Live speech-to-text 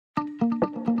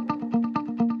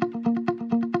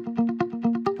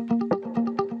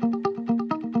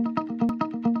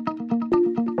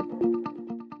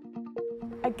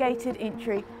gated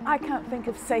entry, I can't think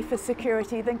of safer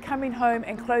security than coming home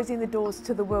and closing the doors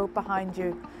to the world behind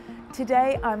you.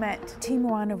 Today I'm at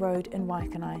Moana Road in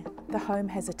Waikanae. The home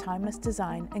has a timeless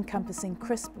design encompassing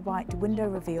crisp white window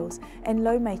reveals and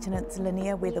low maintenance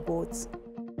Linea weatherboards.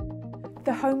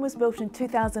 The home was built in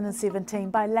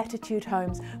 2017 by Latitude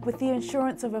Homes with the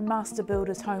insurance of a master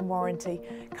builder's home warranty.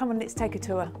 Come on, let's take a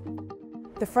tour.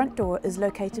 The front door is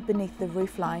located beneath the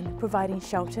roof line, providing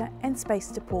shelter and space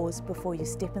to pause before you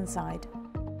step inside.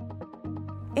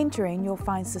 Entering, you'll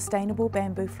find sustainable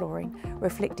bamboo flooring,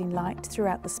 reflecting light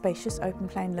throughout the spacious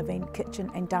open-plan living, kitchen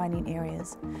and dining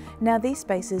areas. Now these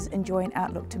spaces enjoy an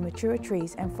outlook to mature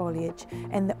trees and foliage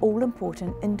and the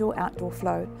all-important indoor-outdoor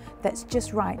flow that's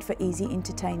just right for easy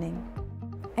entertaining.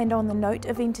 And on the note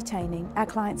of entertaining, our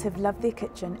clients have loved their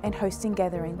kitchen and hosting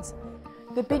gatherings.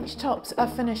 The bench tops are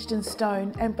finished in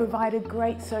stone and provide a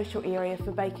great social area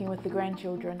for baking with the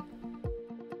grandchildren.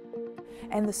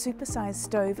 And the supersized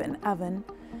stove and oven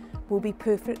will be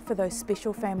perfect for those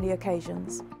special family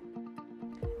occasions.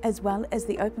 As well as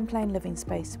the open plan living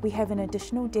space, we have an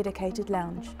additional dedicated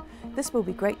lounge. This will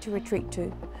be great to retreat to,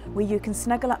 where you can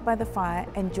snuggle up by the fire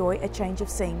and enjoy a change of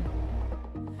scene.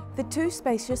 The two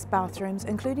spacious bathrooms,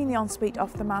 including the ensuite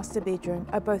off the master bedroom,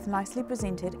 are both nicely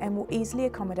presented and will easily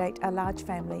accommodate a large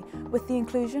family with the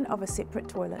inclusion of a separate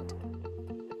toilet.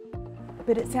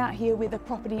 But it's out here where the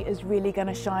property is really going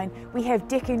to shine. We have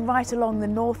decking right along the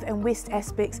north and west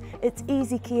aspects. It's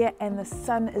easy care and the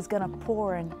sun is going to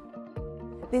pour in.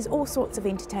 There's all sorts of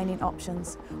entertaining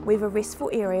options. We have a restful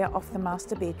area off the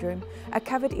master bedroom, a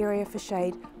covered area for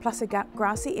shade, plus a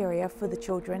grassy area for the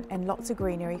children and lots of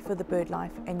greenery for the bird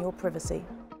life and your privacy.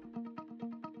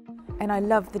 And I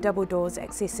love the double doors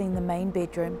accessing the main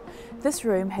bedroom. This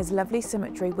room has lovely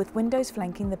symmetry with windows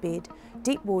flanking the bed,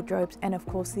 deep wardrobes and of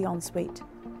course the ensuite.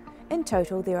 In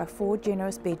total there are 4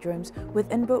 generous bedrooms with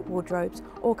inbuilt wardrobes,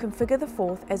 or configure the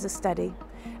 4th as a study.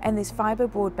 And there's fibre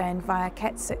broadband via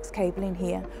Cat6 cabling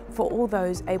here for all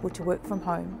those able to work from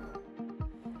home.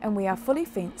 And we are fully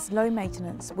fenced, low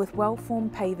maintenance with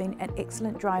well-formed paving and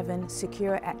excellent drive-in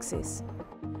secure access.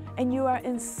 And you are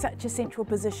in such a central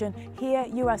position. Here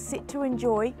you are set to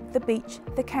enjoy the beach,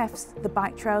 the cafes, the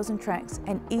bike trails and tracks,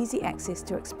 and easy access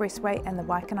to Expressway and the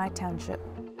Waikanae Township.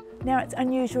 Now it's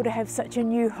unusual to have such a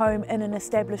new home in an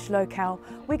established locale.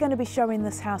 We're going to be showing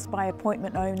this house by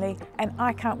appointment only, and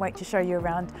I can't wait to show you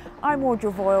around. I'm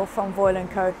Audra Voyle from Voyle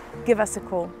 & Co. Give us a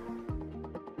call.